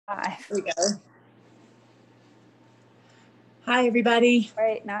Five. There we go. Hi, everybody.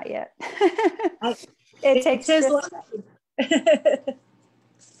 Right, not yet. It takes says just...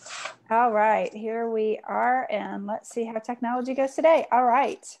 All right, here we are, and let's see how technology goes today. All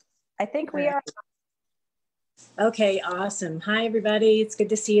right, I think we are. Okay, awesome. Hi, everybody. It's good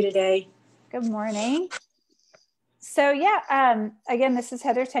to see you today. Good morning. So yeah, again, this is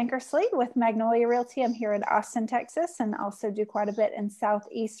Heather Tankersley with Magnolia Realty. I'm here in Austin, Texas, and also do quite a bit in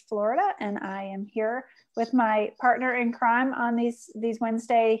Southeast Florida. And I am here with my partner in crime on these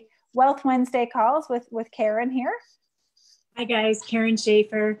Wednesday Wealth Wednesday calls with Karen here. Hi guys, Karen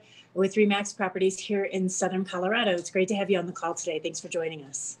Schaefer with Remax Properties here in Southern Colorado. It's great to have you on the call today. Thanks for joining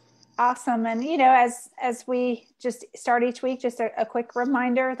us. Awesome. And, you know, as we just start each week, just a quick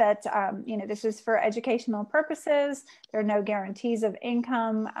reminder that, you know, this is for educational purposes. There are no guarantees of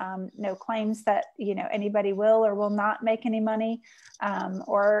income, no claims that, you know, anybody will or will not make any money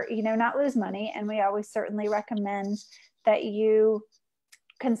or, you know, not lose money. And we always certainly recommend that you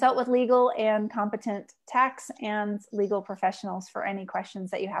consult with legal and competent tax and legal professionals for any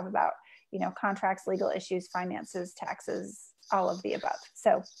questions that you have about, you know, contracts, legal issues, finances, taxes, all of the above.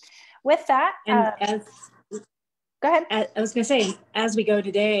 So with that, and go ahead. I was going to say, as we go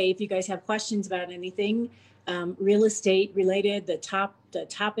today, if you guys have questions about anything real estate related, the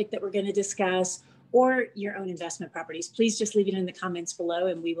topic that we're going to discuss, or your own investment properties, please just leave it in the comments below,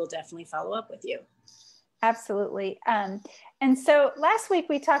 and we will definitely follow up with you. Absolutely. And so last week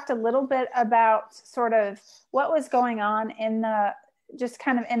we talked a little bit about sort of what was going on in the just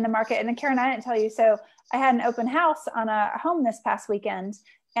kind of in the market. And then Karen, I didn't tell you, so I had an open house on a home this past weekend.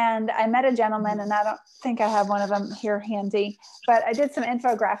 And I met a gentleman, and I don't think I have one of them here handy, but I did some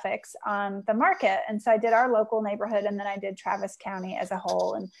infographics on the market. And so I did our local neighborhood, and then I did Travis County as a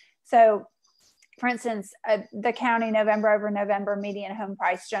whole. And so, for instance, the county November over November median home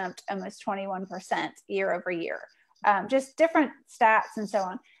price jumped almost 21% year over year, just different stats and so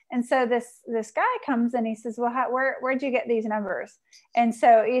on. And so this guy comes and he says, well, where'd you get these numbers? And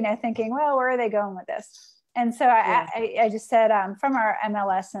so, you know, thinking, well, where are they going with this? And so I just said, from our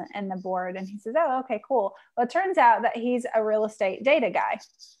MLS and the board, and he says, oh, okay, cool. Well, it turns out that he's a real estate data guy.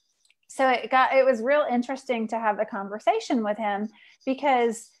 So it was real interesting to have a conversation with him,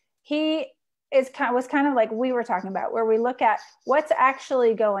 because he was kind of like we were talking about, where we look at what's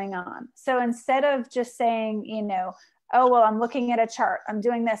actually going on. So instead of just saying, you know, oh, well, I'm looking at a chart, I'm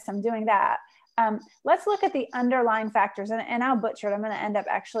doing this, I'm doing that. Let's look at the underlying factors, and I'll butcher it. I'm going to end up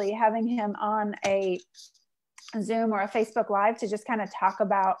actually having him on a Zoom or a Facebook Live to just kind of talk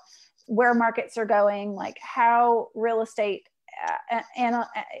about where markets are going, like how real estate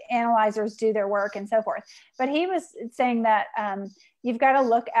analyzers do their work and so forth. But he was saying that you've got to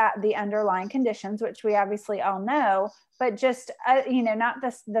look at the underlying conditions, which we obviously all know, but just, you know, not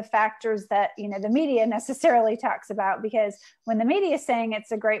the factors that, you know, the media necessarily talks about, because when the media is saying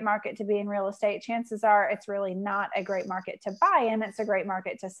it's a great market to be in real estate, chances are it's really not a great market to buy in. It's a great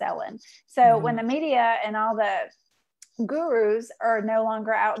market to sell in. So when the media and all the gurus are no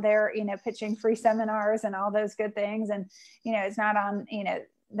longer out there, you know, pitching free seminars and all those good things, and, you know, it's not on, you know,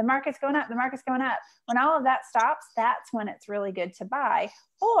 the market's going up, the market's going up. When all of that stops, that's when it's really good to buy.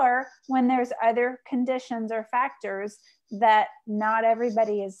 Or when there's other conditions or factors that not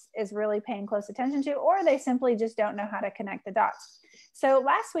everybody is really paying close attention to, or they simply just don't know how to connect the dots. So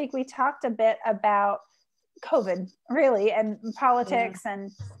last week we talked a bit about COVID, really, and politics,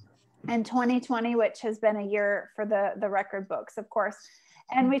 and 2020, which has been a year for the record books, of course.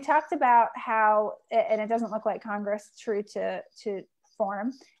 And we talked about how, and it doesn't look like Congress, true to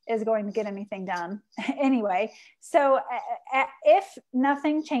form, is going to get anything done anyway. So if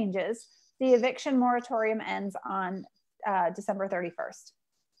nothing changes, the eviction moratorium ends on December 31st.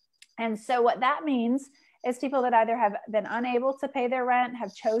 And so what that means is people that either have been unable to pay their rent,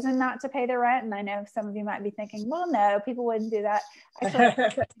 have chosen not to pay their rent. And I know some of you might be thinking, well, no, people wouldn't do that. Actually, I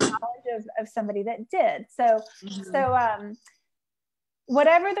have knowledge of somebody that did. So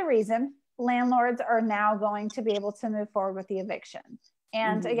whatever the reason, landlords are now going to be able to move forward with the eviction.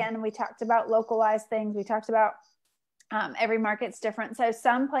 And again, we talked about localized things. We talked about every market's different. So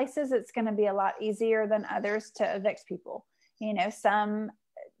some places it's going to be a lot easier than others to evict people. You know, some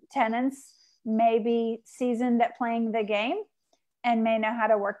tenants may be seasoned at playing the game and may know how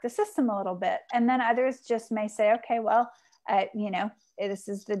to work the system a little bit. And then others just may say, okay, well, you know, this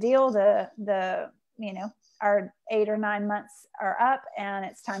is the deal. You know, our 8 or 9 months are up and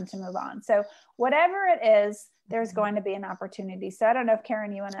it's time to move on. So whatever it is there's going to be an opportunity. So I don't know if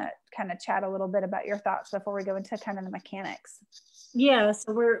Karen, you want to kind of chat a little bit about your thoughts before we go into kind of the mechanics. Yeah,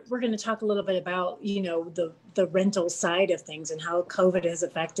 so we're going to talk a little bit about, the rental side of things and how COVID has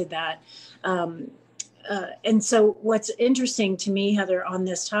affected that. And so what's interesting to me, Heather, on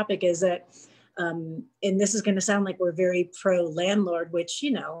this topic is that, and this is going to sound like we're very pro landlord, which,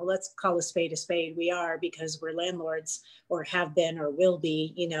 let's call a spade a spade. We are, because we're landlords, or have been, or will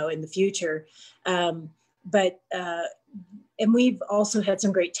be, in the future. And we've also had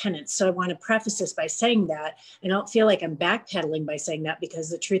some great tenants. So I want to preface this by saying that. I don't feel like I'm backpedaling by saying that, because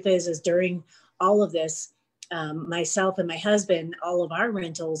the truth is during all of this, myself and my husband, all of our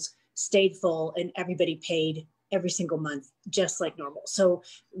rentals stayed full and everybody paid every single month, just like normal. So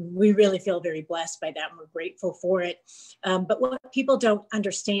we really feel very blessed by that, and we're grateful for it. But what people don't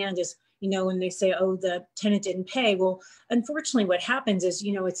understand is, when they say, oh, the tenant didn't pay. Well, unfortunately, what happens is,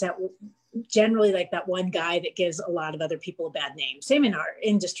 it's that generally like that one guy that gives a lot of other people a bad name. Same in our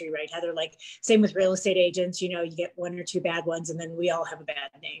industry, right, Heather? Like same with real estate agents, you get one or two bad ones and then we all have a bad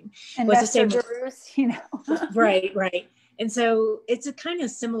name. Investor gurus, Right. And so it's a kind of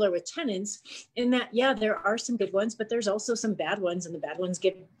similar with tenants in that, yeah, there are some good ones, but there's also some bad ones, and the bad ones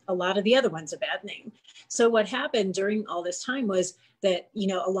give a lot of the other ones a bad name. So what happened during all this time was that,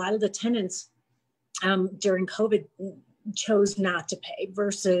 a lot of the tenants during COVID chose not to pay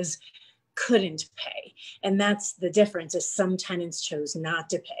versus couldn't pay. And that's the difference, is some tenants chose not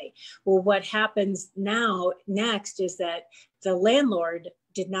to pay. Well, what happens next is that the landlord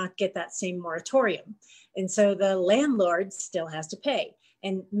did not get that same moratorium. And so the landlord still has to pay.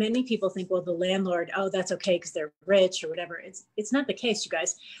 And many people think, well, the landlord, oh, that's okay because they're rich or whatever. It's not the case, you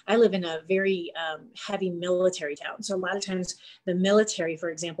guys. I live in a very heavy military town. So a lot of times the military, for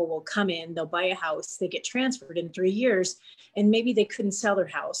example, will come in, they'll buy a house, they get transferred in 3 years, and maybe they couldn't sell their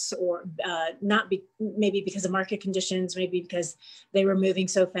house, or maybe because of market conditions, maybe because they were moving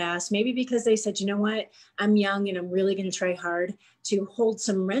so fast, maybe because they said, you know what, I'm young and I'm really going to try hard to hold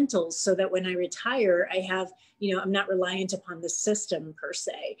some rentals so that when I retire, I have, I'm not reliant upon the system per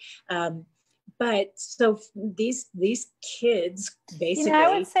se. But so these kids basically,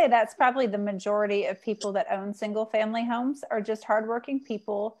 I would say that's probably the majority of people that own single family homes are just hardworking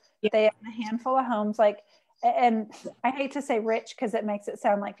people. Yeah. They own a handful of homes, and I hate to say rich because it makes it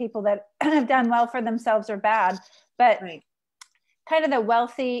sound like people that have done well for themselves are bad, but right. Kind of the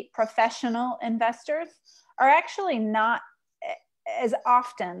wealthy professional investors are actually not as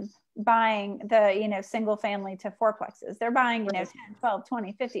often buying the, single family to fourplexes. They're buying, 10, 12,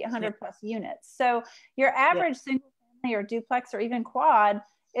 20, 50, 100 plus units. So your average single family or duplex or even quad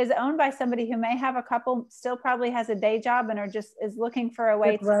is owned by somebody who may have a couple, still probably has a day job, and is looking for a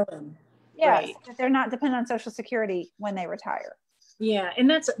way to, right. So they're not dependent on Social Security when they retire. Yeah. And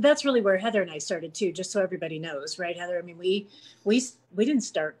that's really where Heather and I started too, just so everybody knows, right, Heather? I mean, we didn't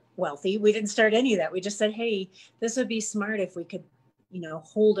start wealthy. We didn't start any of that. We just said, hey, this would be smart if we could,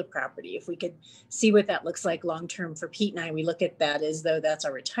 hold a property, if we could see what that looks like long-term. For Pete and I, we look at that as though that's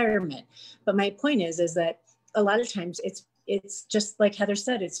our retirement. But my point is that a lot of times it's just like Heather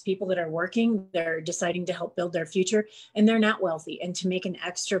said, it's people that are working, they're deciding to help build their future, and they're not wealthy. And to make an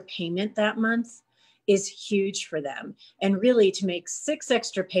extra payment that month is huge for them. And really to make 6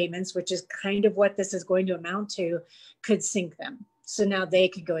 extra payments, which is kind of what this is going to amount to, could sink them. So now they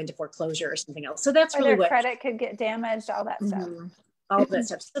could go into foreclosure or something else. So that's really what credit could get damaged, all that stuff. All that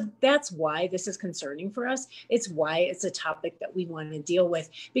stuff. So that's why this is concerning for us. It's why it's a topic that we want to deal with,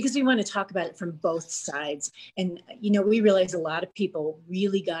 because we want to talk about it from both sides. And, we realize a lot of people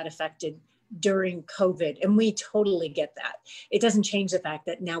really got affected during COVID, and we totally get that. It doesn't change the fact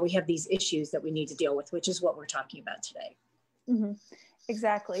that now we have these issues that we need to deal with, which is what we're talking about today. Mm-hmm.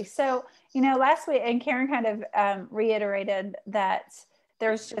 Exactly. So, last week, and Karen kind of reiterated that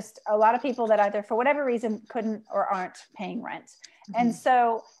there's just a lot of people that either for whatever reason couldn't or aren't paying rent. Mm-hmm. And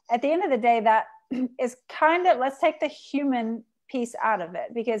so at the end of the day, that is kind of, let's take the human piece out of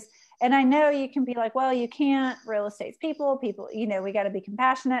it, because, and I know you can be like, well, you can't, real estate's people, we got to be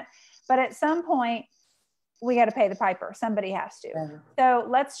compassionate, but at some point we got to pay the piper. Somebody has to. Mm-hmm. So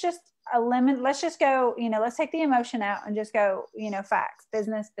let's just go, let's take the emotion out and just go, facts,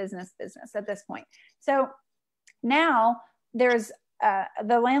 business at this point. So now there's,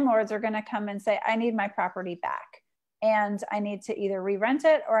 the landlords are going to come and say, I need my property back, and I need to either re-rent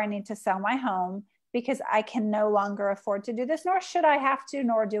it or I need to sell my home because I can no longer afford to do this, nor should I have to,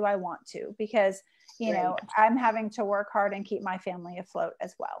 nor do I want to, because, I'm having to work hard and keep my family afloat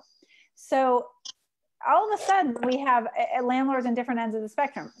as well. So all of a sudden we have landlords in different ends of the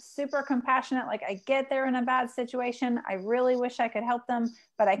spectrum, super compassionate. Like, I get they're in a bad situation. I really wish I could help them,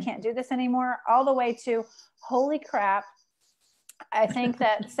 but I can't do this anymore. All the way to, holy crap, I think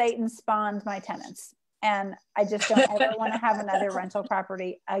that Satan spawned my tenants, and I just don't ever want to have another rental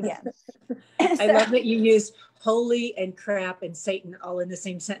property again. I love that you use holy and crap and Satan all in the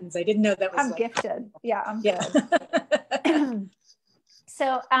same sentence. I didn't know that was I'm gifted. Yeah, I'm good.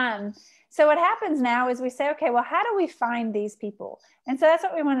 So what happens now is we say, okay, well, how do we find these people? And so that's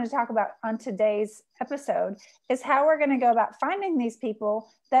what we wanted to talk about on today's episode, is how we're going to go about finding these people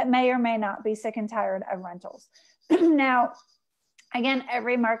that may or may not be sick and tired of rentals. Now, again,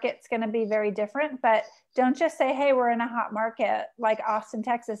 every market's going to be very different, but don't just say, hey, we're in a hot market like Austin,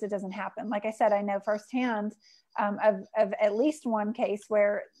 Texas. It doesn't happen. Like I said, I know firsthand of at least one case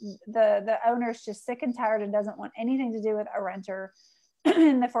where the owner's just sick and tired and doesn't want anything to do with a renter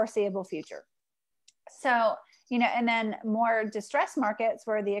in the foreseeable future. So, and then more distressed markets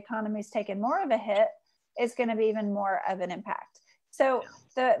where the economy's taken more of a hit is going to be even more of an impact. So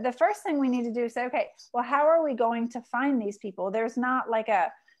the first thing we need to do is say, okay, well, how are we going to find these people? There's not like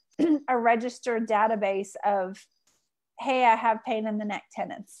a registered database of, hey, I have pain in the neck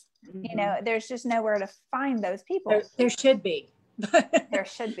tenants. Mm-hmm. There's just nowhere to find those people. There should be. There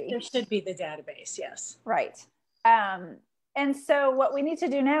should be. There should be the database, yes. Right. And so what we need to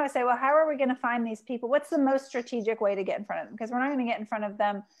do now is say, well, how are we going to find these people? What's the most strategic way to get in front of them? Because we're not going to get in front of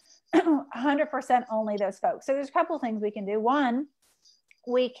them 100% only those folks. So there's a couple of things we can do. One,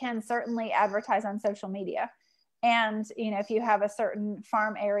 we can certainly advertise on social media. And, if you have a certain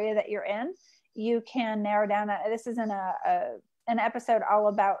farm area that you're in, you can narrow down. This isn't an episode all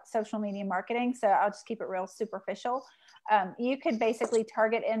about social media marketing, so I'll just keep it real superficial. You could basically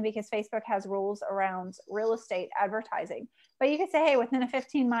target in, because Facebook has rules around real estate advertising, but you could say, hey, within a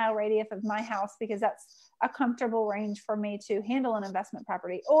 15-mile radius of my house, because that's a comfortable range for me to handle an investment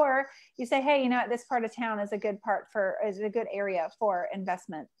property. Or you say, hey, this part of town is a good area for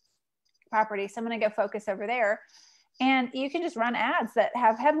investment property. So I'm going to go focus over there. And you can just run ads that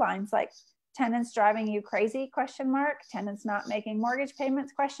have headlines like, tenants driving you crazy, ? Tenants not making mortgage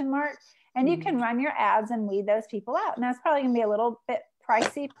payments, ? And you can run your ads and weed those people out. Now, it's probably going to be a little bit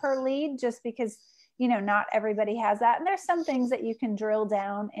pricey per lead, just because, not everybody has that. And there's some things that you can drill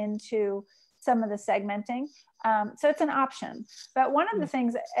down into some of the segmenting. So it's an option. But one of the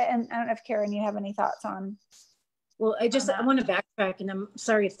things, and I don't know if Karen, you have any thoughts on. Well, I want to backtrack, and I'm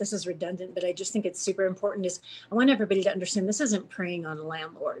sorry if this is redundant, but I just think it's super important. Is I want everybody to understand this isn't preying on a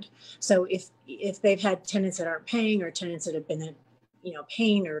landlord. So if they've had tenants that aren't paying, or tenants that have been in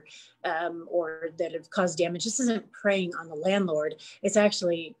pain or that have caused damage, this isn't preying on the landlord. It's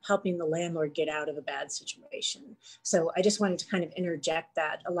actually helping the landlord get out of a bad situation. So I just wanted to kind of interject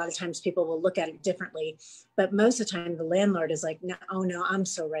that. A lot of times people will look at it differently, but most of the time the landlord is like, no, I'm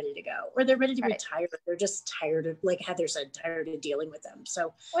so ready to go, or they're ready to retire. They're just tired of, like Heather said, tired of dealing with them.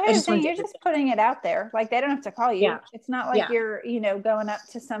 So you're just putting it out there. Like, they don't have to call you. Yeah. It's not like you're, going up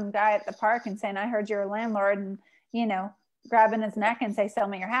to some guy at the park and saying, I heard you're a landlord, and, grabbing his neck and say, sell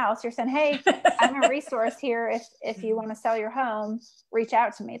me your house. You're saying, hey, I'm a resource here. If you want to sell your home, reach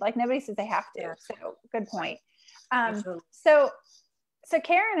out to me. Like, nobody says they have to. So good point. So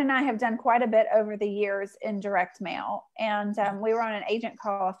Karen and I have done quite a bit over the years in direct mail. And we were on an agent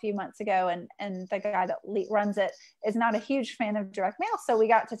call a few months ago, and the guy that runs it is not a huge fan of direct mail. So we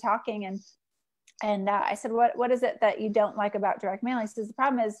got to talking, and I said, what is it that you don't like about direct mail? He says, the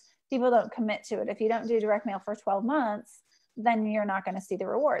problem is people don't commit to it. If you don't do direct mail for 12 months, then you're not going to see the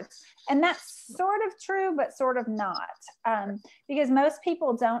rewards. And that's sort of true, but sort of not, because most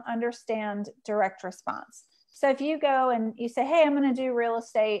people don't understand direct response. So if you go and you say, hey, I'm going to do real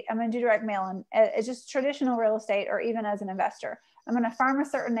estate, I'm going to do direct mail, and it's just traditional real estate, or even as an investor, I'm going to farm a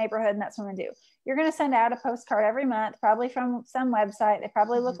certain neighborhood, and that's what I'm going to do. You're going to send out a postcard every month, probably from some website. They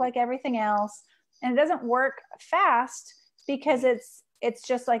probably look like everything else, and it doesn't work fast because it's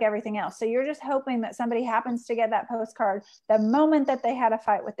just like everything else. So you're just hoping that somebody happens to get that postcard the moment that they had a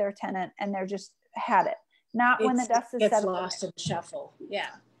fight with their tenant, and they're just had it. Not when the dust is settled. It's lost in the shuffle. Yeah.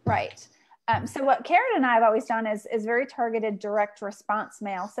 Right. So what Karen and I have always done is very targeted direct response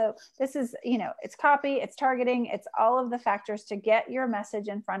mail. So this is, it's copy, it's targeting, it's all of the factors to get your message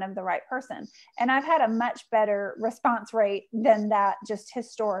in front of the right person. And I've had a much better response rate than that just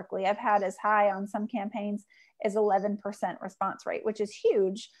historically. I've had as high on some campaigns as 11% response rate, which is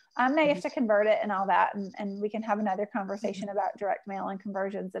huge. Now you have to convert it and all that. And we can have another conversation about direct mail and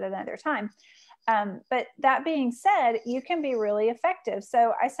conversions at another time. But that being said, you can be really effective.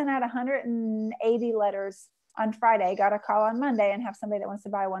 So I sent out 180 letters on Friday, got a call on Monday, and have somebody that wants to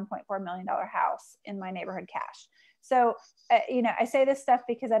buy a $1.4 million house in my neighborhood cash. So, I say this stuff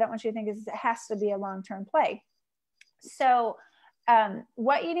because I don't want you to think it has to be a long-term play. So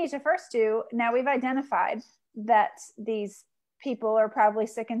what you need to first do, now we've identified that these people are probably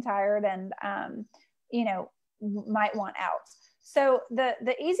sick and tired and, might want out. So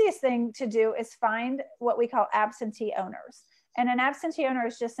the easiest thing to do is find what we call absentee owners. And an absentee owner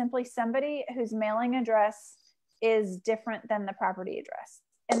is just simply somebody whose mailing address is different than the property address.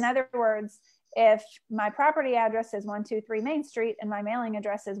 In other words, if my property address is 123 Main Street and my mailing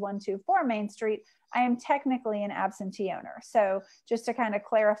address is 124 Main Street, I am technically an absentee owner. So just to kind of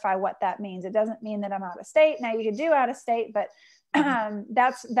clarify what that means, it doesn't mean that I'm out of state. Now you could do out of state, but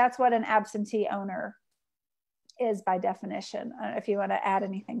that's what an absentee owner is by definition. I don't know if you want to add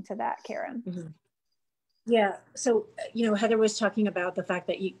anything to that, Karen. Mm-hmm. Yeah. So, Heather was talking about the fact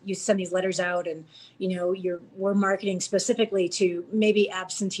that you send these letters out and, we're marketing specifically to maybe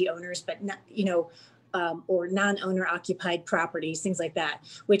absentee owners, but not, or non-owner occupied properties, things like that,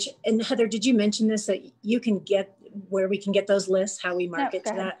 and Heather, did you mention this, that you can get where we can get those lists, how we market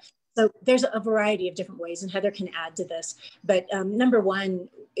to that? So there's a variety of different ways, and Heather can add to this. But number one,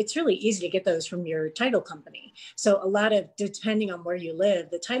 it's really easy to get those from your title company. So a lot of, depending on where you live,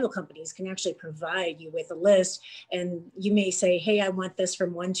 the title companies can actually provide you with a list. And you may say, hey, I want this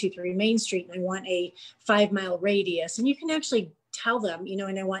from 123 Main Street, and I want a 5-mile radius. And you can actually tell them,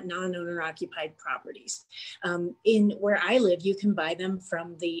 and I want non-owner occupied properties. In where I live, you can buy them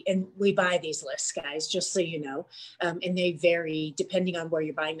and we buy these lists, guys, just so you know, and they vary depending on where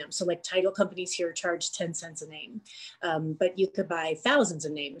you're buying them. So like title companies here charge 10 cents a name, but you could buy thousands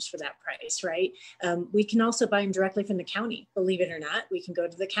of names for that price, right? We can also buy them directly from the county. Believe it or not, we can go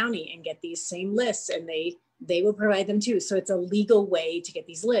to the county and get these same lists, and they will provide them too. So it's a legal way to get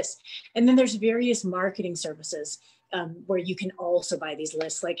these lists. And then there's various marketing services where you can also buy these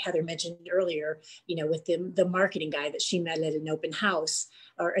lists, like Heather mentioned earlier, with the marketing guy that she met at an open house,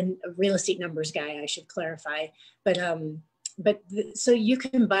 or a real estate numbers guy, I should clarify. So you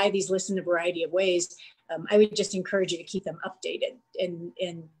can buy these lists in a variety of ways. I would just encourage you to keep them updated.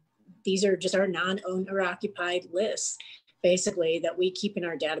 And these are just our non-owner occupied lists, basically, that we keep in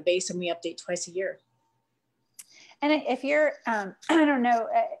our database, and we update twice a year. And if you're, I don't know,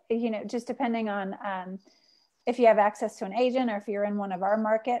 just depending on, if you have access to an agent or if you're in one of our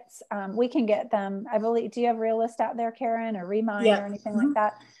markets, we can get them. I believe, do you have Realist out there, Karen, or Remine or anything like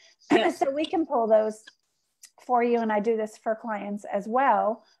that? Yeah. So we can pull those for you. And I do this for clients as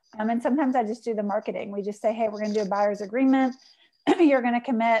well. And sometimes I just do the marketing. We just say, hey, we're going to do a buyer's agreement. You're going to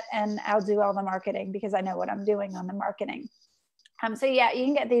commit, and I'll do all the marketing because I know what I'm doing on the marketing. So yeah, you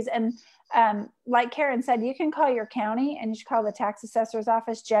can get these. And like Karen said, you can call your county, and you should call the tax assessor's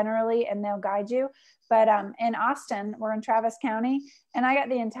office generally, and they'll guide you. But in Austin, we're in Travis County, and I got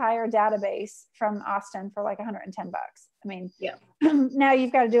the entire database from Austin for like $110. I mean, yeah. Now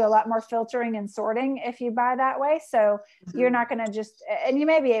you've got to do a lot more filtering and sorting if you buy that way. So you're not going to just, and you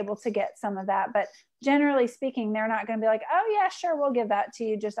may be able to get some of that, but generally speaking, they're not going to be like, oh yeah, sure, we'll give that to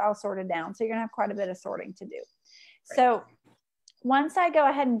you, just all sorted down. So you're going to have quite a bit of sorting to do. Right. So once I go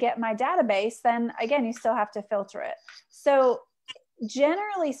ahead and get my database, then again, you still have to filter it. So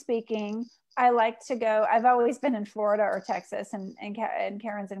generally speaking, I like to go, I've always been in Florida or Texas, and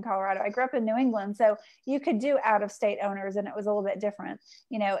Karen's in Colorado. I grew up in New England, so you could do out of state owners, and it was a little bit different.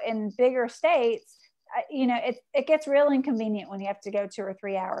 In bigger states, it gets real inconvenient when you have to go 2 or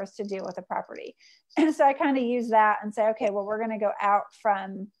 3 hours to deal with a property. And so I kind of use that and say, okay, well, we're going to go out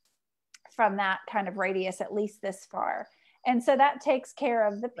from that kind of radius, at least this far. And so that takes care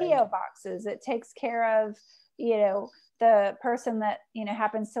of the PO boxes. It takes care of, the person that,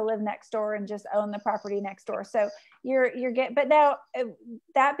 happens to live next door and just own the property next door. So but now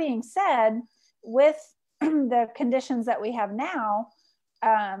that being said, with the conditions that we have now,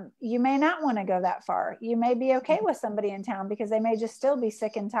 you may not want to go that far. You may be okay with somebody in town because they may just still be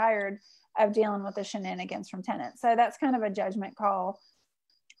sick and tired of dealing with the shenanigans from tenants. So that's kind of a judgment call.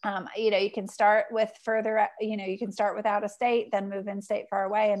 You can start with you can start with out of state, then move in state far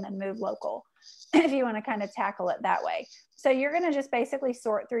away, and then move local if you want to kind of tackle it that way. So you're going to just basically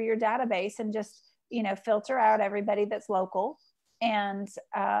sort through your database and just, filter out everybody that's local. And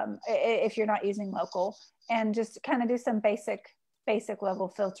if you're not using local, and just kind of do some basic level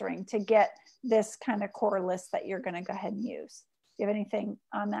filtering to get this kind of core list that you're going to go ahead and use. Do you have anything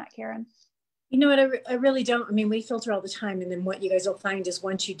on that, Karen? You know what, I really don't. I mean, we filter all the time. And then what you guys will find is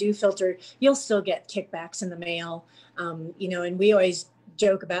once you do filter, you'll still get kickbacks in the mail, and we always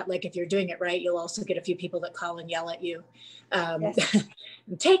joke about, like, if you're doing it right, you'll also get a few people that call and yell at you. Yes.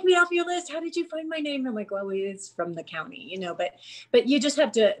 Take me off your list. How did you find my name? I'm like, well, it's from the county, you know, but you just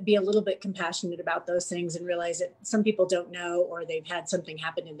have to be a little bit compassionate about those things and realize that some people don't know, or they've had something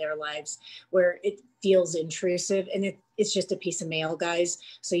happen in their lives where it feels intrusive, and it's just a piece of mail, guys.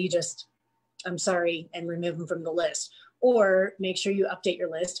 So you just, I'm sorry, and remove them from the list, or make sure you update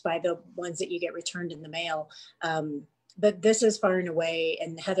your list by the ones that you get returned in the mail. But this is far and away,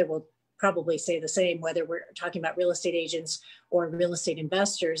 and Heather will probably say the same, whether we're talking about real estate agents or real estate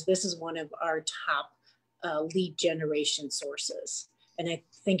investors, this is one of our top lead generation sources. And I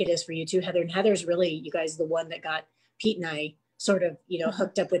think it is for you too, Heather. And Heather's really, you guys, the one that got Pete and I sort of, you know,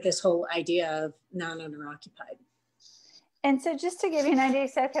 hooked up with this whole idea of non-owner occupied. And so just to give you an idea, you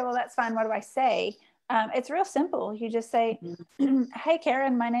say, okay, well, that's fine. What do I say? It's real simple. You just say, hey,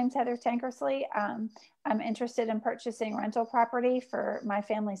 Karen, my name's Heather Tankersley. I'm interested in purchasing rental property for my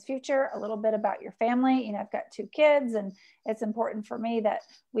family's future. A little bit about your family. You know, I've got 2 kids, and it's important for me that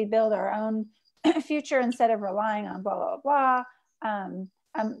we build our own future instead of relying on blah, blah, blah. I'm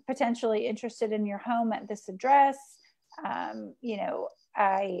potentially interested in your home at this address. You know,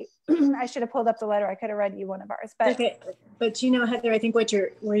 I should have pulled up the letter. I could have read you one of ours, but okay. But you know, Heather, I think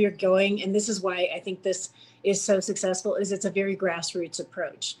where you're going, and this is why I think this is so successful, is it's a very grassroots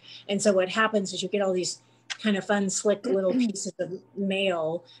approach. And so what happens is you get all these kind of fun, slick little pieces of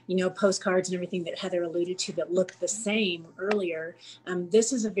mail, you know, postcards and everything that Heather alluded to that look the same earlier.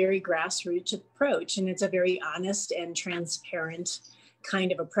 This is a very grassroots approach, and it's a very honest and transparent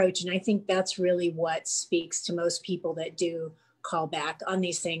kind of approach. And I think that's really what speaks to most people that do call back on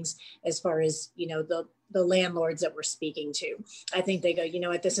these things, as far as, you know, the landlords that we're speaking to. I think they go, you know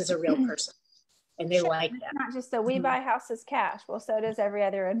what, this is a real person, and they like that. Not just we buy houses cash. Well, so does every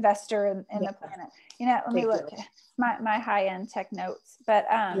other investor in the planet. You know, let me look my high-end tech notes. But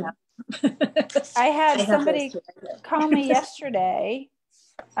I had somebody call me yesterday.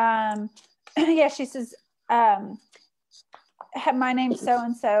 Yeah, she says, my name's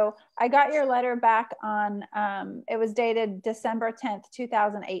so-and-so. I got your letter back on, it was dated December 10th,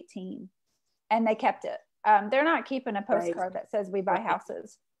 2018. And they kept it. They're not keeping a postcard that says we buy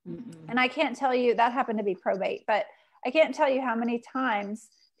houses. And I can't tell you, that happened to be probate, but I can't tell you how many times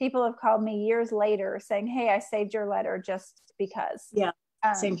people have called me years later saying, hey, I saved your letter just because. Yeah,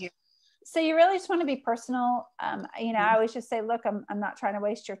 same here. So you really just want to be personal. You know, I always just say, look, I'm not trying to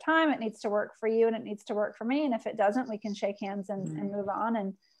waste your time. It needs to work for you and it needs to work for me. And if it doesn't, we can shake hands and move on.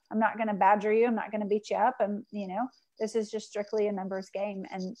 And I'm not going to badger you. I'm not going to beat you up. And, you know, this is just strictly a numbers game.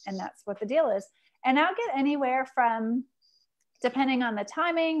 And that's what the deal is. And I'll get anywhere from, depending on the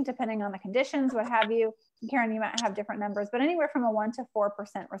timing, depending on the conditions, what have you, Karen, you might have different numbers, but anywhere from a 1 to 4%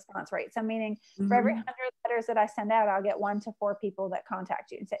 response rate. So meaning for every 100 letters that I send out, I'll get 1 to 4 people that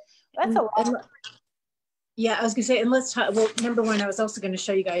contact you and say, that's a lot. Yeah, I was gonna say, and let's talk, well, number one, I was also gonna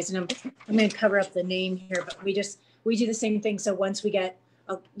show you guys, and I'm gonna cover up the name here, but we do the same thing. So once we get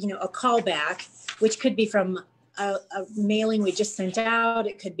a call back, which could be from a mailing we just sent out,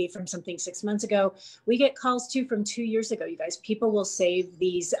 it could be from something 6 months ago. We get calls too from 2 years ago, you guys. People will save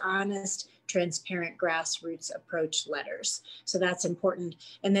these honest, transparent, grassroots approach letters. So that's important.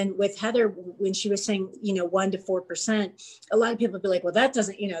 And then with Heather, when she was saying, 1 to 4%, a lot of people would be like, well, that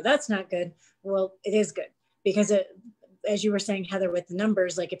doesn't, that's not good. Well, it is good, because as you were saying, Heather, with the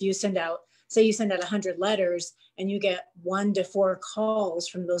numbers, like if you send out, say you send out 100 letters and you get 1 to 4 calls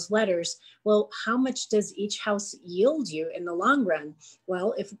from those letters, well, how much does each house yield you in the long run?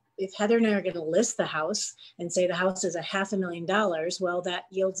 Well, if Heather and I are going to list the house and say the house is $500,000, well, that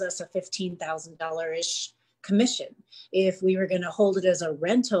yields us a $15,000-ish commission. If we were going to hold it as a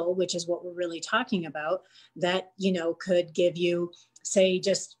rental, which is what we're really talking about, that, could give you, say,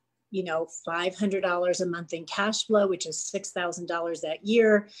 just $500 a month in cash flow, which is $6,000 that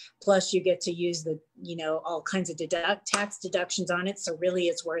year. Plus you get to use the, all kinds of tax deductions on it. So really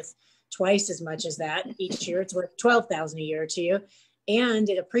it's worth twice as much as that each year. It's worth $12,000 a year to you. And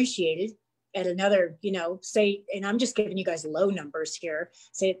it appreciated at another, say, and I'm just giving you guys low numbers here,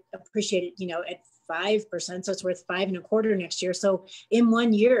 say it appreciated, at 5%. So it's worth 5.25% next year. So in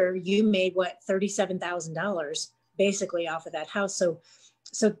 1 year, you made $37,000 basically off of that house. So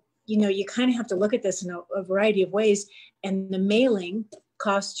you kind of have to look at this in a variety of ways. And the mailing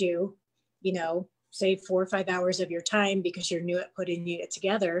cost you, say 4 or 5 hours of your time because you're new at putting it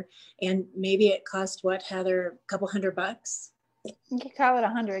together. And maybe it cost what, Heather, a couple $100? You could call it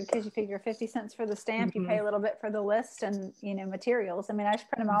 100 because you figure 50 cents for the stamp, you pay a little bit for the list and, materials. I mean, I just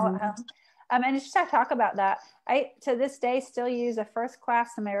print them all at home. And just to talk about that, I, to this day, still use a first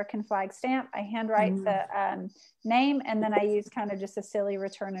class American flag stamp. I handwrite the name, and then I use kind of just a silly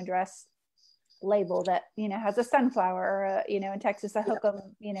return address label that, you know, has a sunflower or a, you know, in Texas, a hook'em,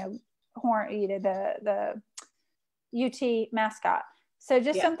 you know, horn, you know, the UT mascot. So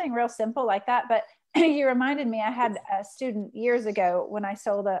just something real simple like that. But you reminded me, I had a student years ago when I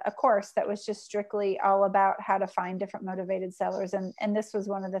sold a course that was just strictly all about how to find different motivated sellers. And this was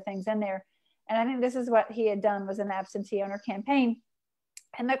one of the things in there. And I think this is what he had done, was an absentee owner campaign.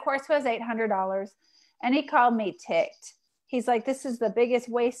 And the course was $800. And he called me ticked. He's like, this is the biggest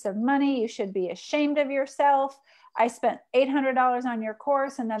waste of money. You should be ashamed of yourself. I spent $800 on your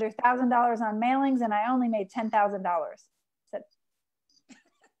course, another $1,000 on mailings, and I only made $10,000. I said,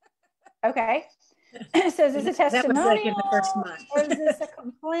 okay. So is this a testimonial? That was like in the first month. Or is this a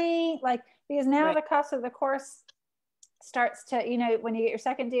complaint? Like, because now the cost of the course starts to, you know, when you get your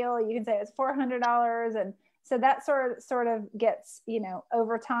second deal, you can say it's $400. And so that sort of gets, you know,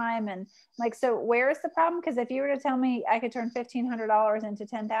 over time. And like, so where is the problem? Because if you were to tell me I could turn $1,500 into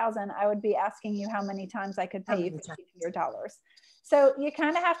 $10,000, I would be asking you how many times I could pay you $1,500. So you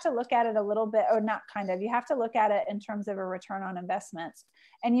kind of have to look at it a little bit, or not kind of, you have to look at it in terms of a return on investments.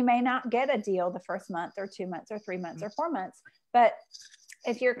 And you may not get a deal the first month or 2 months or 3 months or 4 months, but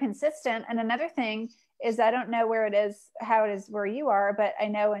if you're consistent. And another thing is, I don't know where it is, how it is where you are, but I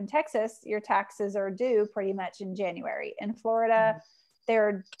know in Texas, your taxes are due pretty much in January. In Florida,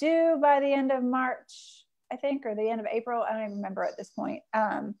 they're due by the end of March, I think, or the end of April. I don't even remember at this point.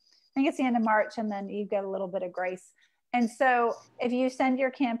 I think it's the end of March, and then you get a little bit of grace. And so if you send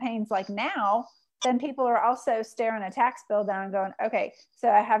your campaigns like now, then people are also staring a tax bill down and going, okay, so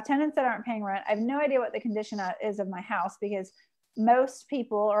I have tenants that aren't paying rent. I have no idea what the condition is of my house, because most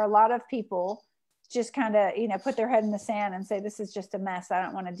people, or a lot of people, just kind of, you know, put their head in the sand and say, this is just a mess. I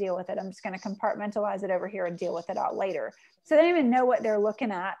don't want to deal with it. I'm just going to compartmentalize it over here and deal with it all later. So they don't even know what they're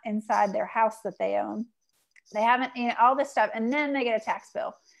looking at inside their house that they own. They haven't, you know, all this stuff. And then they get a tax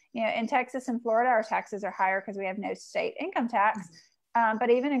bill. You know, in Texas and Florida, our taxes are higher because we have no state income tax. But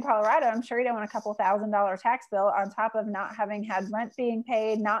even in Colorado, I'm sure you don't want a couple $1,000 tax bill on top of not having had rent being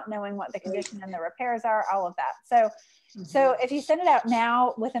paid, not knowing what the condition and the repairs are, all of that. So if you send it out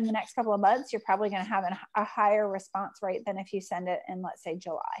now within the next couple of months, you're probably going to have a higher response rate than if you send it in, let's say,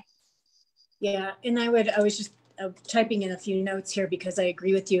 July. Yeah. And I was just typing in a few notes here because I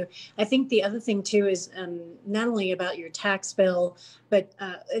agree with you. I think the other thing too is not only about your tax bill, but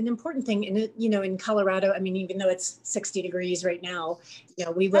an important thing in Colorado, I mean, even though it's 60 degrees right now, you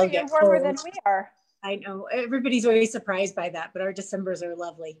know, we will get warmer cold. Than we are. I know everybody's always surprised by that, but our Decembers are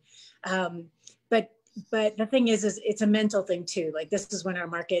lovely. But the thing is it's a mental thing too. Like, this is when our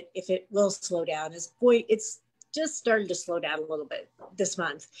market, if it will slow down, it's just started to slow down a little bit this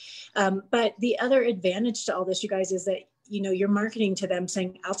month. But the other advantage to all this, you guys, is that, you know, you're marketing to them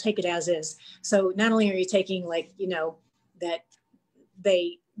saying, I'll take it as is. So not only are you taking, like, you know, that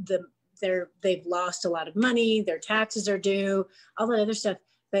they've lost a lot of money, their taxes are due, all that other stuff.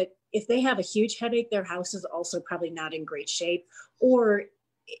 But if they have a huge headache, their house is also probably not in great shape, or,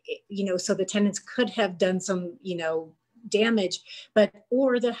 you know, so the tenants could have done some, you know, damage,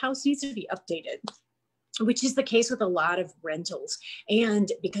 or the house needs to be updated, which is the case with a lot of rentals.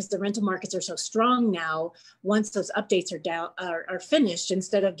 And because the rental markets are so strong now, once those updates are finished,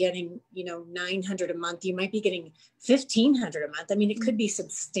 instead of getting, you know, $900 a month, you might be getting $1,500 a month. I mean, it could be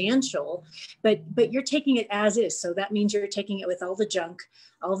substantial, but you're taking it as is. So that means you're taking it with all the junk,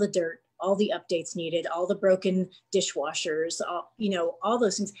 all the dirt, all the updates needed, all the broken dishwashers, all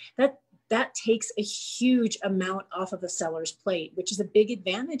those things. That takes a huge amount off of a seller's plate, which is a big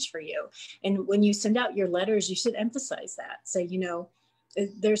advantage for you. And when you send out your letters, you should emphasize that. Say, you know,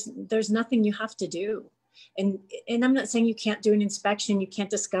 there's nothing you have to do. And I'm not saying you can't do an inspection, you can't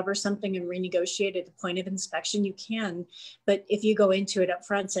discover something and renegotiate at the point of inspection, you can. But if you go into it up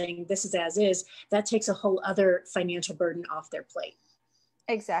front saying this is as is, that takes a whole other financial burden off their plate.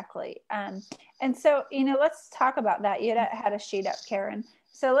 Exactly. And so, you know, let's talk about that. You had a sheet up, Karen.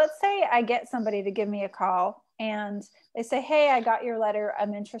 So let's say I get somebody to give me a call and they say, hey, I got your letter.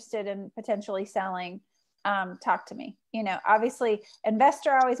 I'm interested in potentially selling. Talk to me. You know, obviously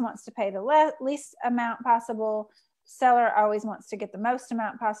investor always wants to pay the least amount possible. Seller always wants to get the most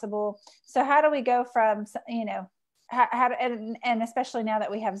amount possible. So how do we go from, you know, and especially now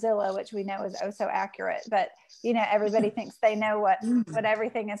that we have Zillow, which we know is oh so accurate, but you know, everybody thinks they know what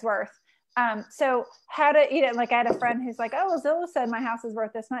everything is worth. So how to, you know, like I had a friend who's like, oh, well, Zillow said my house is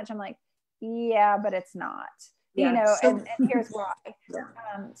worth this much. I'm like, yeah, but it's not, you know, and here's why.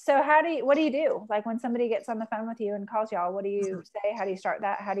 So what do you do? Like when somebody gets on the phone with you and calls y'all, what do you say? How do you start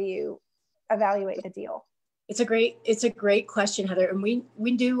that? How do you evaluate the deal? It's a great question, Heather. And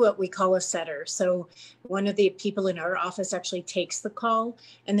we do what we call a setter. So one of the people in our office actually takes the call,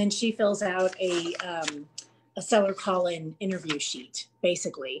 and then she fills out a seller call-in interview sheet,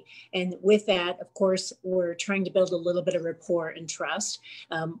 basically. And with that, of course, we're trying to build a little bit of rapport and trust,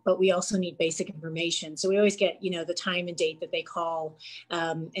 but we also need basic information. So we always get, the time and date that they call,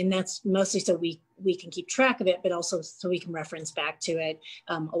 and that's mostly so we can keep track of it, but also so we can reference back to it,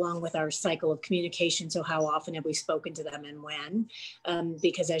 along with our cycle of communication. So how often have we spoken to them and when?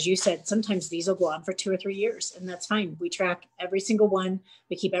 Because as you said, sometimes these will go on for 2 or 3 years, and that's fine. We track every single one.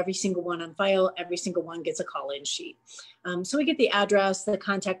 We keep every single one on file. Every single one gets a call-in sheet. So we get the address, the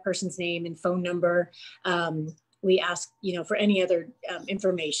contact person's name and phone number. We ask, for any other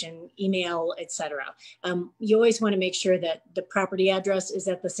information, email, etc. You always want to make sure that the property address is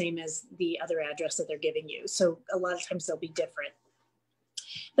at the same as the other address that they're giving you. So a lot of times they'll be different.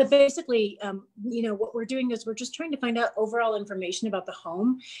 But basically, what we're doing is we're just trying to find out overall information about the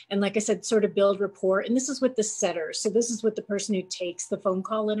home. And like I said, sort of build rapport. And this is with the setter. So this is with the person who takes the phone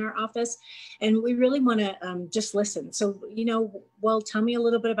call in our office. And we really want to just listen. So, well, tell me a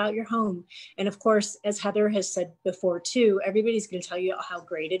little bit about your home. And of course, as Heather has said before too, everybody's going to tell you how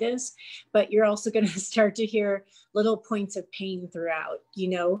great it is. But you're also going to start to hear little points of pain throughout,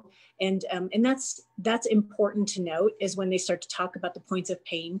 and that's important to note, is when they start to talk about the points of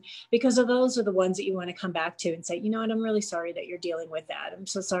pain, because of those are the ones that you want to come back to and say, what, I'm really sorry that you're dealing with that. I'm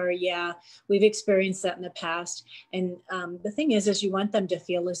so sorry. Yeah, we've experienced that in the past. And the thing is you want them to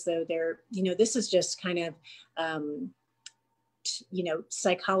feel as though they're, this is just kind of,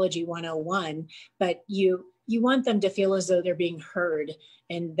 psychology 101, but you want them to feel as though they're being heard.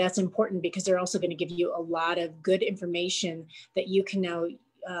 And that's important because they're also going to give you a lot of good information that you can now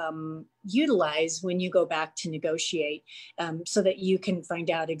utilize when you go back to negotiate, so that you can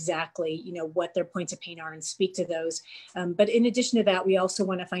find out exactly, what their points of pain are and speak to those. But in addition to that, we also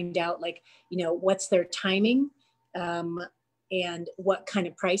want to find out, what's their timing, and what kind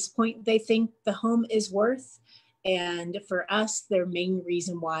of price point they think the home is worth. And for us, their main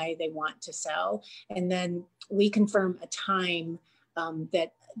reason why they want to sell. And then we confirm a time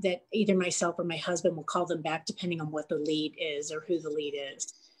that either myself or my husband will call them back, depending on what the lead is or who the lead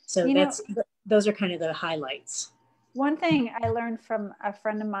is. So those are kind of the highlights. One thing I learned from a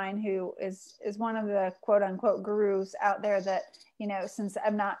friend of mine who is one of the quote unquote gurus out there, that, since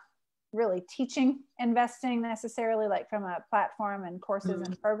I'm not really teaching investing necessarily, like from a platform and courses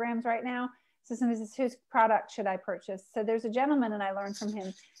and programs right now. So somebody says, whose product should I purchase? So there's a gentleman, and I learned from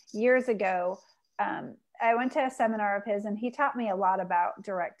him years ago. I went to a seminar of his, and he taught me a lot about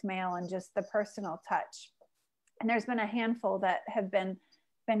direct mail and just the personal touch. And there's been a handful that have been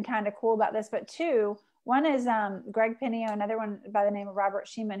kind of cool about this, but two, one is Greg Pinio, another one by the name of Robert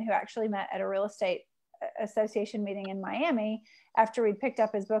Sheeman, who actually met at a real estate association meeting in Miami after we'd picked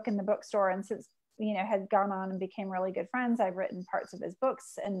up his book in the bookstore, and since had gone on and became really good friends. I've written parts of his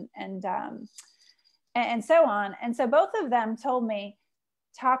books and so on. And so both of them told me,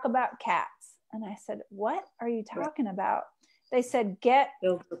 talk about cats. And I said, what are you talking about? They said, get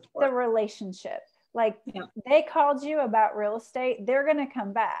the relationship. They called you about real estate, they're going to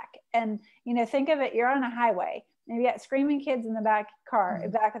come back. And, think of it, you're on a highway. Maybe you got screaming kids in the back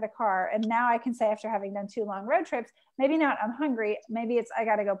of the car. And now I can say, after having done 2 long road trips, maybe not I'm hungry, maybe it's I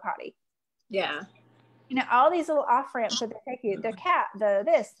got to go potty. Yeah. All these little off ramps that they take you, the cat, the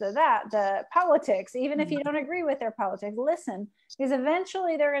this, the that, the politics, even if you don't agree with their politics, listen, because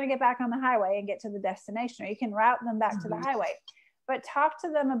eventually they're going to get back on the highway and get to the destination, or you can route them back to the highway. But talk to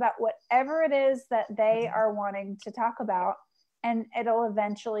them about whatever it is that they are wanting to talk about, and it'll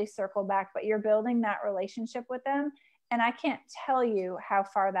eventually circle back. But you're building that relationship with them. And I can't tell you how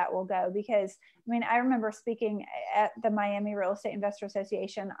far that will go, because I remember speaking at the Miami Real Estate Investor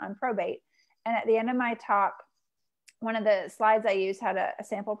Association on probate. And at the end of my talk, one of the slides I used had a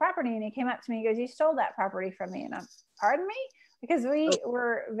sample property, and he came up to me, he goes, you stole that property from me. And I'm, pardon me? Because we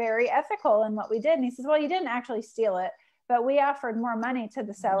were very ethical in what we did. And he says, well, you didn't actually steal it, but we offered more money to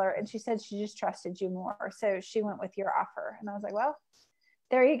the seller. And she said she just trusted you more, so she went with your offer. And I was like, well,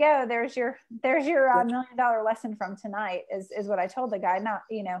 there you go. There's your $1 million lesson from tonight, is what I told the guy. Not,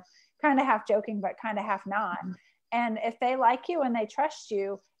 kind of half joking, but kind of half not. And if they like you and they trust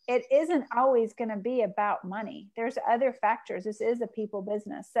you, it isn't always going to be about money. There's other factors. This is a people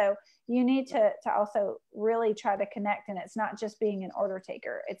business. So you need to also really try to connect. And it's not just being an order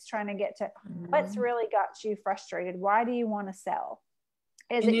taker. It's trying to get to what's really got you frustrated. Why do you want to sell?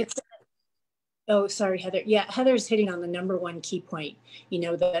 Oh, sorry, Heather. Yeah, Heather's hitting on the number one key point. You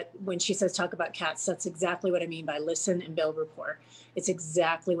know, that when she says talk about cats, that's exactly what I mean by listen and build rapport. It's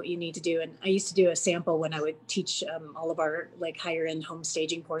exactly what you need to do. And I used to do a sample when I would teach all of our like higher end home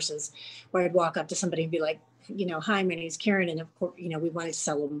staging courses, where I'd walk up to somebody and be like, you know, hi, my name is Karen, and of course, you know, we wanted to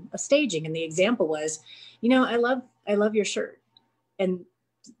sell them a staging, and the example was, you know, I love your shirt, and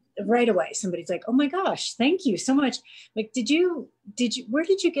right away somebody's like, oh my gosh, thank you so much. Like, where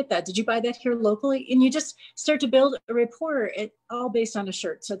did you get that? Did you buy that here locally? And you just start to build a rapport, all based on a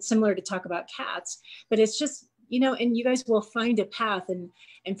shirt. So it's similar to talk about cats, but it's just, you know, and you guys will find a path.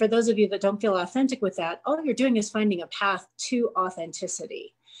 And for those of you that don't feel authentic with that, all you're doing is finding a path to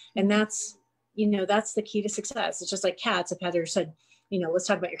authenticity. And that's, you know, that's the key to success. It's just like cats. If Heather said, you know, let's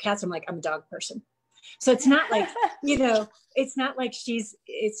talk about your cats, I'm like, I'm a dog person. So it's not like, you know, it's not like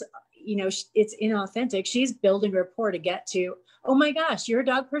it's, you know, it's inauthentic. She's building rapport to get to, oh my gosh, you're a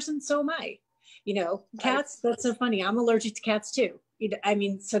dog person. So am I, you know, cats. Right. That's so funny. I'm allergic to cats too. I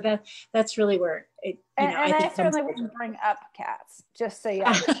mean, so that's really where it, you know, I certainly wouldn't bring up cats, just so you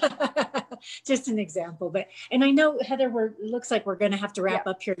know. Just an example. But, and I know, Heather, looks like we're going to have to wrap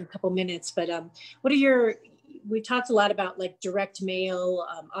up here in a couple minutes, but what are we talked a lot about like direct mail,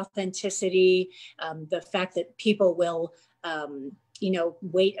 authenticity, the fact that people will, you know,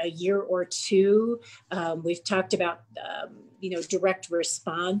 wait a year or two. We've talked about, you know, direct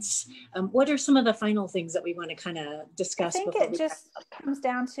response. What are some of the final things that we want to kind of discuss? I think it just comes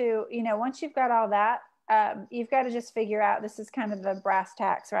down to, you know, once you've got all that, you've got to just figure out, this is kind of the brass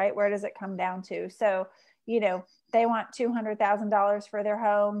tacks, right? Where does it come down to? So, you know, they want $200,000 for their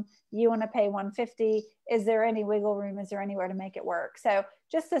home. You want to pay $150,000. Is there any wiggle room? Is there anywhere to make it work? So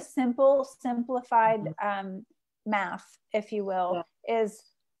just a simplified math, if you will, is,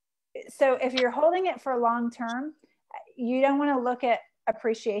 so if you're holding it for long term, you don't want to look at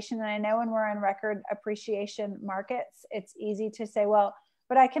appreciation. And I know when we're in record appreciation markets, it's easy to say, well,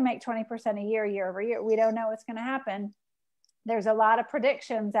 but I can make 20% a year over year. We don't know what's going to happen. There's a lot of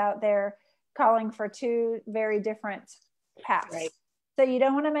predictions out there calling for two very different paths. Right. So you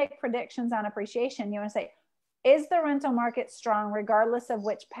don't want to make predictions on appreciation. You want to say, is the rental market strong regardless of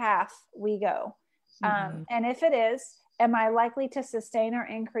which path we go? And if it is, am I likely to sustain or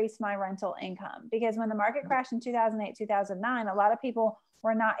increase my rental income? Because when the market crashed in 2008, 2009, a lot of people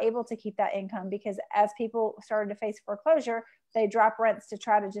were not able to keep that income, because as people started to face foreclosure, they drop rents to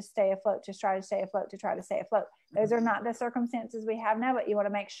try to just stay afloat, to try to stay afloat. Those are not the circumstances we have now, but you want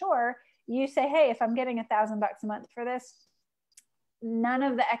to make sure you say, hey, if I'm getting $1,000 a month for this, none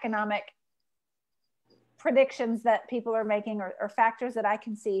of the economic predictions that people are making or factors that I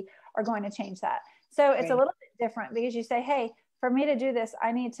can see are going to change that. So it's a little bit different, because you say, hey, for me to do this,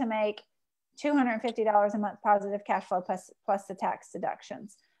 I need to make $250 a month positive cash flow plus the tax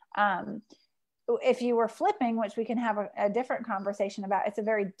deductions. If you were flipping, which we can have a different conversation about, it's a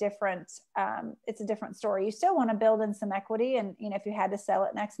very different, it's a different story. You still want to build in some equity, and, you know, if you had to sell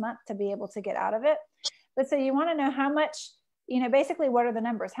it next month to be able to get out of it. But so you want to know how much, you know, basically what are the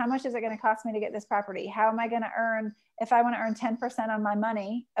numbers? How much is it going to cost me to get this property? How am I going to earn, if I want to earn 10% on my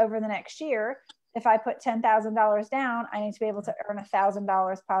money over the next year, if I put $10,000 down, I need to be able to earn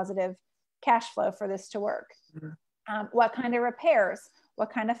 $1,000 positive cash flow for this to work. What kind of repairs?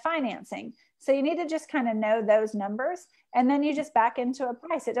 What kind of financing? So you need to just kind of know those numbers, and then you just back into a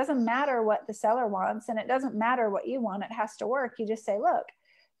price. It doesn't matter what the seller wants, and it doesn't matter what you want. It has to work. You just say, look,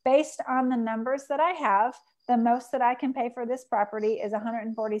 based on the numbers that I have, the most that I can pay for this property is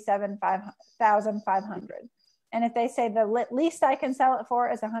 $147,500. And if they say the least I can sell it for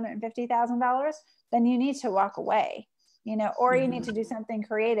is $150,000, then you need to walk away, you know, or you need to do something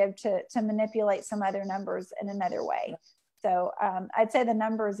creative to manipulate some other numbers in another way. So I'd say the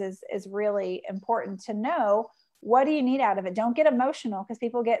numbers is really important to know. What do you need out of it? Don't get emotional, because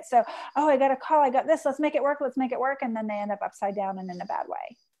people get so, oh, I got a call, I got this, let's make it work. And then they end up upside down and in a bad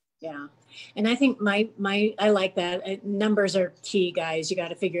way. Yeah. And I think I like that. Numbers are key, guys. You got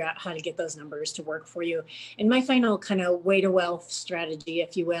to figure out how to get those numbers to work for you. And my final kind of way to wealth strategy,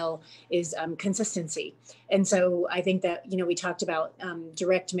 if you will, is consistency. And so I think that, you know, we talked about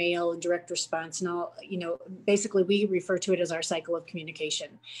direct mail and direct response and all, you know, basically we refer to it as our cycle of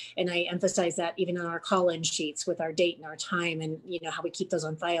communication. And I emphasize that even on our call-in sheets with our date and our time, and, you know, how we keep those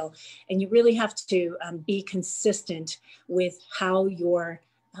on file. And you really have to be consistent with how you're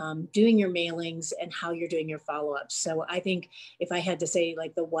doing your mailings and how you're doing your follow-ups. So I think if I had to say,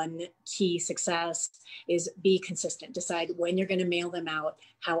 like, the one key success is be consistent. Decide when you're going to mail them out,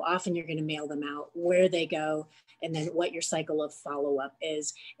 how often you're going to mail them out, where they go, and then what your cycle of follow-up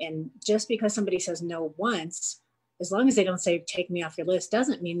is. And just because somebody says no once, as long as they don't say, take me off your list,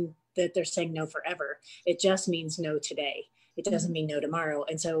 doesn't mean that they're saying no forever. It just means no today. It doesn't mean no tomorrow.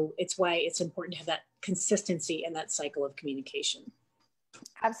 And so it's why it's important to have that consistency and that cycle of communication.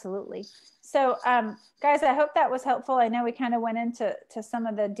 Absolutely. So, guys, I hope that was helpful. I know we kind of went into some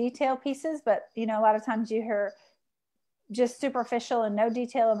of the detail pieces, but a lot of times you hear just superficial and no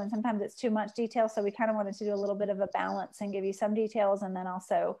detail, and then sometimes it's too much detail. So we kind of wanted to do a little bit of a balance and give you some details, and then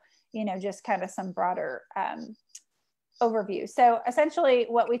also, just kind of some broader overview. So essentially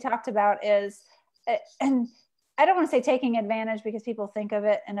what we talked about is, and I don't want to say taking advantage because people think of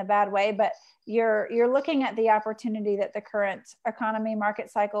it in a bad way, but you're looking at the opportunity that the current economy,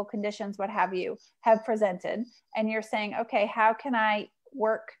 market cycle conditions, what have you, have presented. And you're saying, okay, how can I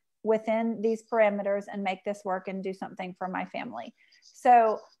work within these parameters and make this work and do something for my family?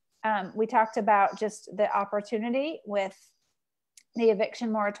 So we talked about just the opportunity with the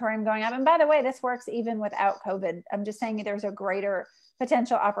eviction moratorium going up. And by the way, this works even without COVID. I'm just saying there's a greater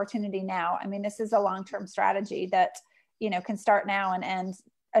potential opportunity now. I mean, this is a long-term strategy that, can start now and end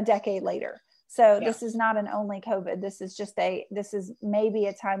a decade later. So yeah. This is not an only COVID. This is maybe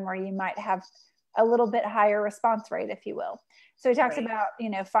a time where you might have a little bit higher response rate, if you will. So he talks about,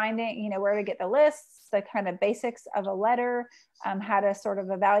 finding, where to get the lists, the kind of basics of a letter, how to sort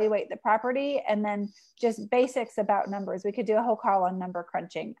of evaluate the property, and then just basics about numbers. We could do a whole call on number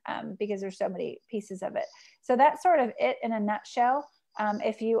crunching because there's so many pieces of it. So that's sort of it in a nutshell.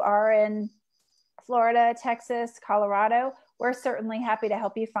 If you are in Florida, Texas, Colorado, we're certainly happy to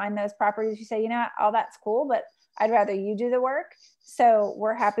help you find those properties. You say, all that's cool, but I'd rather you do the work. So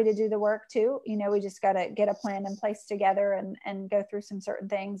we're happy to do the work too. We just got to get a plan in place together and go through some certain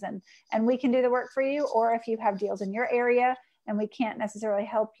things, and we can do the work for you. Or if you have deals in your area and we can't necessarily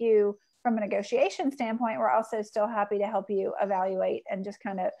help you from a negotiation standpoint, we're also still happy to help you evaluate and just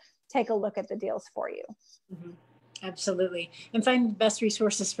kind of take a look at the deals for you. Mm-hmm. Absolutely. And find the best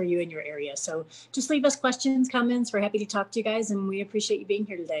resources for you in your area. So just leave us questions, comments. We're happy to talk to you guys, and we appreciate you being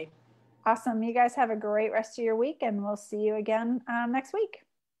here today. Awesome. You guys have a great rest of your week, and we'll see you again next week.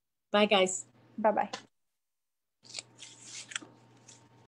 Bye, guys. Bye-bye.